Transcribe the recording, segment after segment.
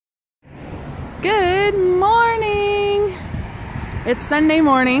Good morning! It's Sunday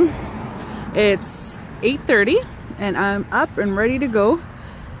morning. It's 8:30 and I'm up and ready to go.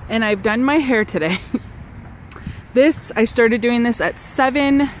 And I've done my hair today. I started doing this at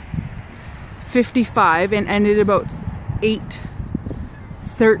 7:55 and ended about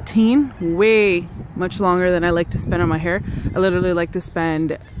 8:13. Way much longer than I like to spend on my hair. I literally like to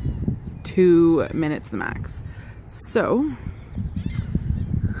spend 2 minutes the max. So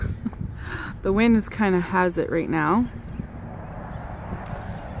the wind is kind of has it right now,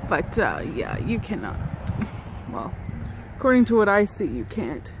 but yeah, you cannot, well, according to what I see, you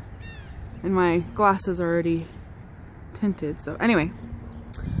can't, and my glasses are already tinted. So anyway,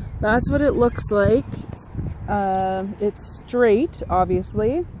 that's what it looks like. It's straight,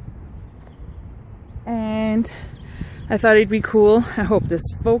 obviously, and I thought it'd be cool. I hope this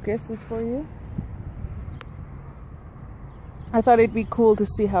focus is for you. I thought it'd be cool to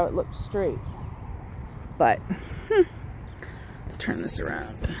see how it looks straight. But let's turn this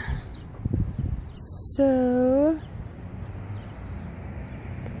around. So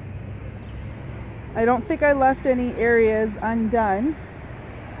I don't think I left any areas undone,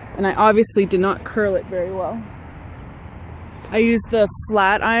 and I obviously did not curl it very well. I used the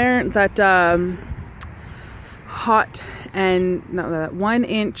flat iron, that hot and no, that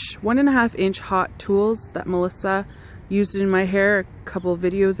 1.5 inch hot tools that Melissa used in my hair a couple of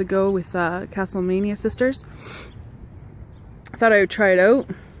videos ago with Castlemania sisters. I thought I would try it out.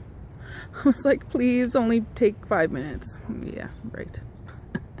 I was like, please only take 5 minutes. Yeah, right.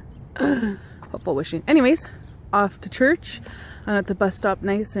 Hopeful wishing. Anyways, off to church. I'm at the bus stop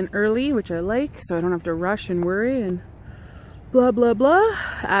nice and early, which I like, so I don't have to rush and worry and blah blah blah.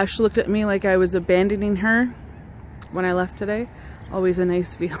 Ash looked at me like I was abandoning her when I left today. Always a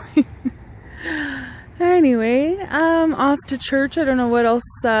nice feeling. Anyway, off to church. I don't know what else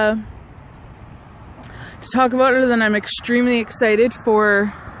to talk about other than I'm extremely excited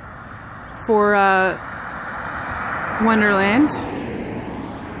for Wonderland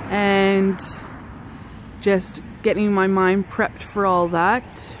and just getting my mind prepped for all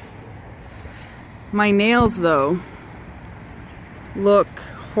that. My nails, though, look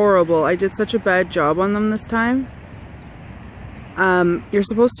horrible. I did such a bad job on them this time. You're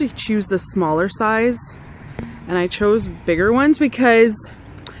supposed to choose the smaller size, and I chose bigger ones because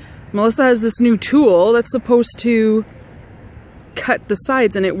Melissa has this new tool that's supposed to cut the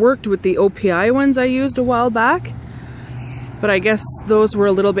sides, and it worked with the OPI ones I used a while back, but I guess those were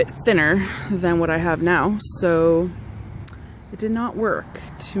a little bit thinner than what I have now, so it did not work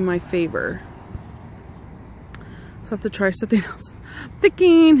to my favor. So I have to try something else. I'm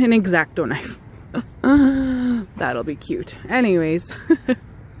thinking an X-Acto knife. That'll be cute. Anyways.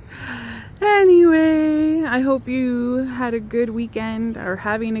 Anyway, I hope you had a good weekend, or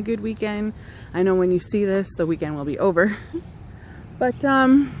having a good weekend. I know when you see this, the weekend will be over. But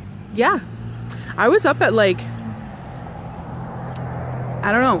yeah, I was up at like,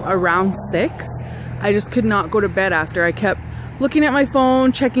 I don't know, around 6. I just could not go to bed after. I kept looking at my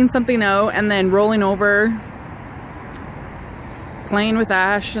phone, checking something out, and then rolling over, playing with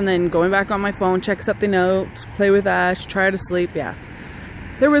Ash, and then going back on my phone, check something out, play with Ash, try to sleep. Yeah,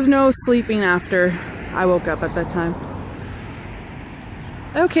 there was no sleeping after I woke up at that time.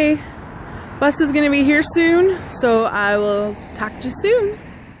 Okay, bus is gonna be here soon, so I will talk to you soon.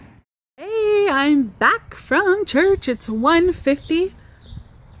 Hey, I'm back from church. It's 1:50.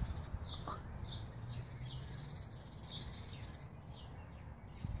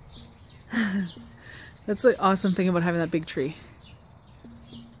 That's the awesome thing about having that big tree.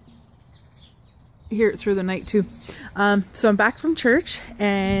 Hear it through the night too. So I'm back from church,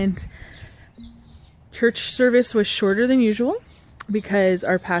 and church service was shorter than usual because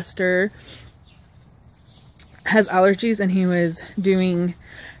our pastor has allergies and he was doing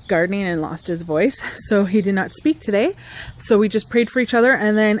gardening and lost his voice, so he did not speak today. So we just prayed for each other,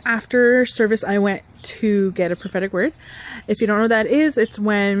 and then after service I went to get a prophetic word. If you don't know what that is, it's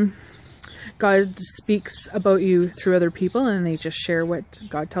when God speaks about you through other people and they just share what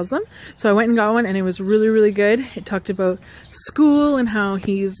God tells them. So I went and got one, and it was really, really good. It talked about school and how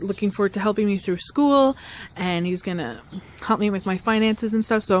he's looking forward to helping me through school, and he's gonna help me with my finances and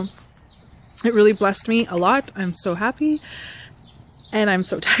stuff. So it really blessed me a lot. I'm so happy, and I'm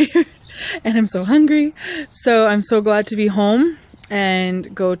so tired, and I'm so hungry. So I'm so glad to be home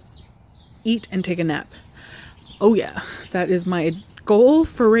and go eat and take a nap. Oh yeah, that is my goal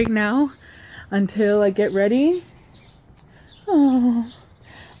for right now. Until I get ready. Oh,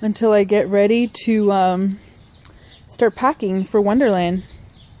 until I get ready to start packing for Wonderland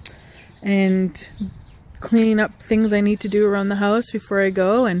and cleaning up things I need to do around the house before I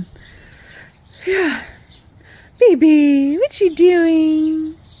go, and Yeah. Baby, what you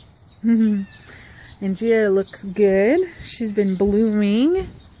doing? And Gia looks good. She's been blooming.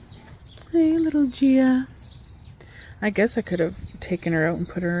 Hey, little Gia. I guess I could have taken her out and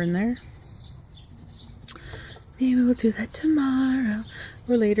put her in there. Maybe we'll do that tomorrow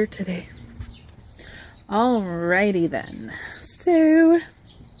or later today. Alrighty then. So,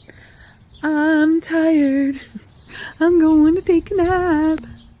 I'm tired. I'm going to take a nap.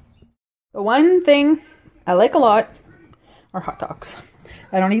 The one thing I like a lot are hot dogs.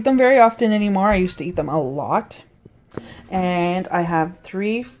 I don't eat them very often anymore. I used to eat them a lot. And I have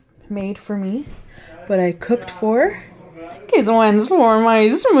 3 made for me. But I cooked 4. This one's for my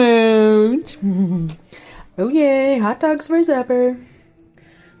smooch. Oh yay, hot dogs for supper.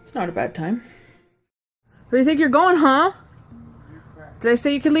 It's not a bad time. Where do you think you're going, huh? Did I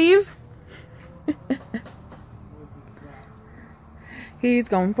say you could leave? He's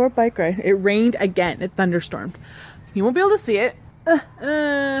going for a bike ride. It rained again. It thunderstormed. You won't be able to see it.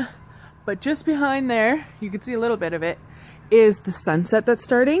 But just behind there, you can see a little bit of it, is the sunset that's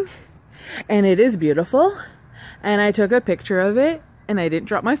starting. And it is beautiful. And I took a picture of it. And I didn't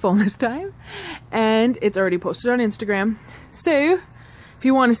drop my phone this time. And it's already posted on Instagram. So, if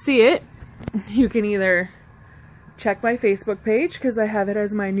you want to see it, you can either check my Facebook page, because I have it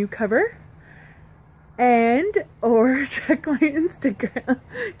as my new cover. Or check my Instagram,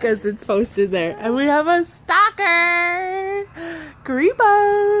 because it's posted there. And we have a stalker!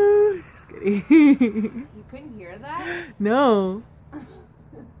 Creepo! Just kidding. You couldn't hear that? No.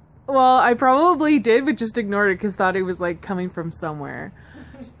 Well, I probably did, but just ignored it because thought it was like coming from somewhere.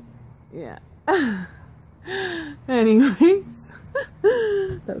 Yeah. Anyways,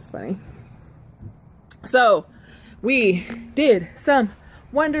 that was funny. So, we did some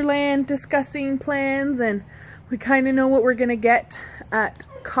Wonderland discussing plans, and we kind of know what we're gonna get at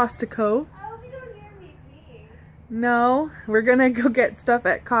Costco. I hope you don't hear me, please. No, we're gonna go get stuff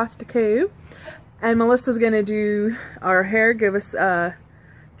at Costco, and Melissa's gonna do our hair, give us a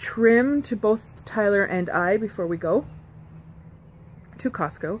trim to both Tyler and I before we go to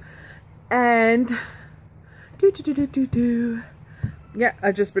Costco. And yeah,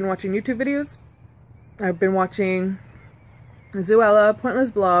 I've just been watching YouTube videos. I've been watching Zoella,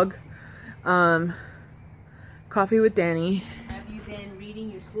 Pointless Blog, Coffee with Danny. Have you been reading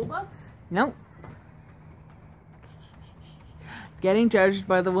your school books? Nope. Getting judged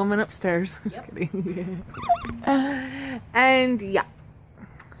by the woman upstairs. Yep. Just kidding. And yeah.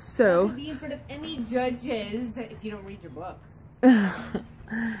 So. Not to be in front of any judges if you don't read your books.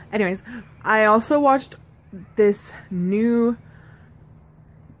 Anyways, I also watched this new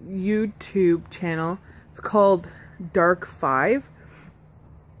YouTube channel. It's called Dark 5.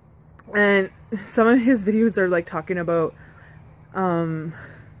 And some of his videos are like talking about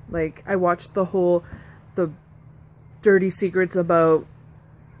like I watched the dirty secrets about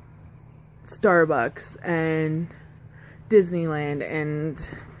Starbucks and Disneyland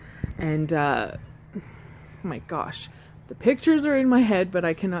and oh my gosh, the pictures are in my head but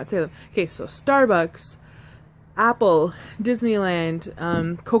I cannot say them. Okay, so Starbucks, Apple,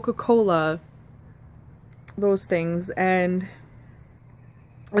 Disneyland, Coca-Cola, those things, and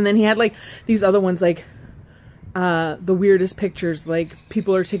then he had like these other ones, like the weirdest pictures, like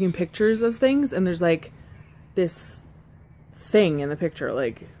people are taking pictures of things and there's like this thing in the picture,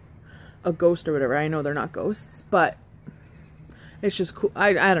 like a ghost or whatever. I know they're not ghosts, but it's just cool.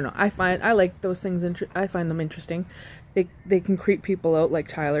 I don't know. I like those things. I find them interesting. They can creep people out, like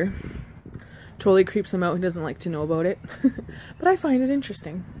Tyler. Totally creeps him out. He doesn't like to know about it, but I find it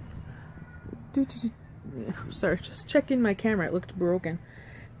interesting. Sorry, just checking my camera. It looked broken.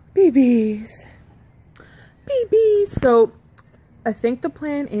 Babies. So I think the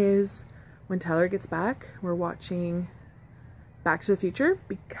plan is when Tyler gets back, we're watching Back to the Future,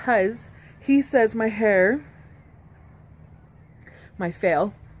 because he says my hair, my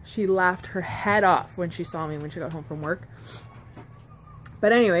fail, she laughed her head off when she saw me when she got home from work.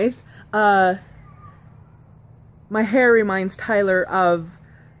 But anyways, my hair reminds Tyler of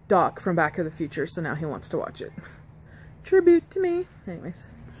Doc from Back to the Future, so now he wants to watch it. Tribute to me. Anyways.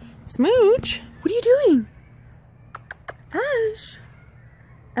 Smooch, what are you doing? Ash.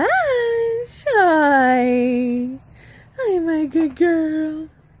 Ash, hi. Hi, my good girl.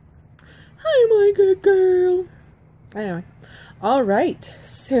 Hi, my good girl. Anyway, all right.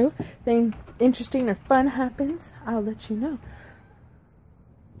 So, then interesting or fun happens, I'll let you know.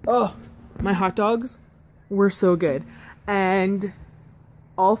 Oh, my hot dogs were so good. And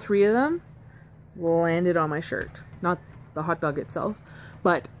all 3 of them landed on my shirt. Not the hot dog itself,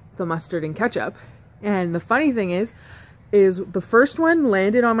 but the mustard and ketchup. And the funny thing is the first one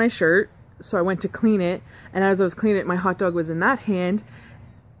landed on my shirt so I went to clean it, and as I was cleaning it, my hot dog was in that hand,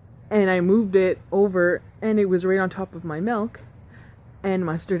 and I moved it over, and it was right on top of my milk, and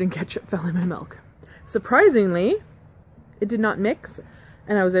mustard and ketchup fell in my milk. Surprisingly, it did not mix,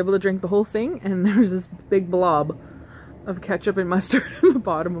 and I was able to drink the whole thing, and there was this big blob of ketchup and mustard in the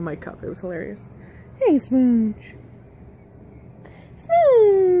bottom of my cup. It was hilarious. Hey, Smooch.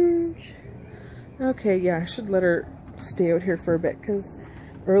 Smooch! Okay, yeah, I should let her stay out here for a bit, because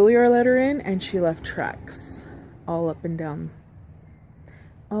earlier I let her in, and she left tracks all up and down.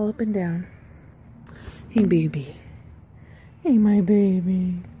 All up and down. Hey, baby. Hey, my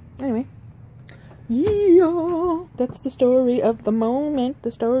baby. Anyway. Yeah, that's the story of the moment.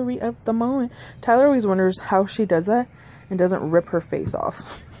 The story of the moment. Tyler always wonders how she does that and doesn't rip her face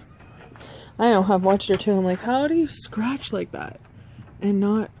off. I know, I've watched her too. I'm like, how do you scratch like that and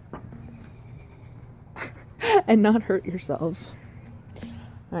not and not hurt yourself?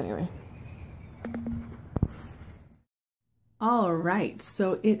 Anyway. All right,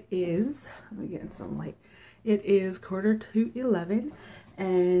 so it is, let me get in some light. It is 11:45,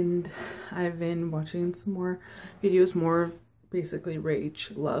 and I've been watching some more videos, more of basically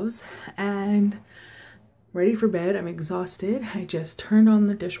Rach Loves, and ready for bed. I'm exhausted. I just turned on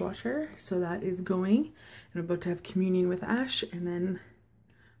the dishwasher, so that is going. And I'm about to have communion with Ash, and then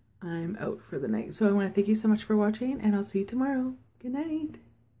I'm out for the night. So I want to thank you so much for watching, and I'll see you tomorrow. Good night.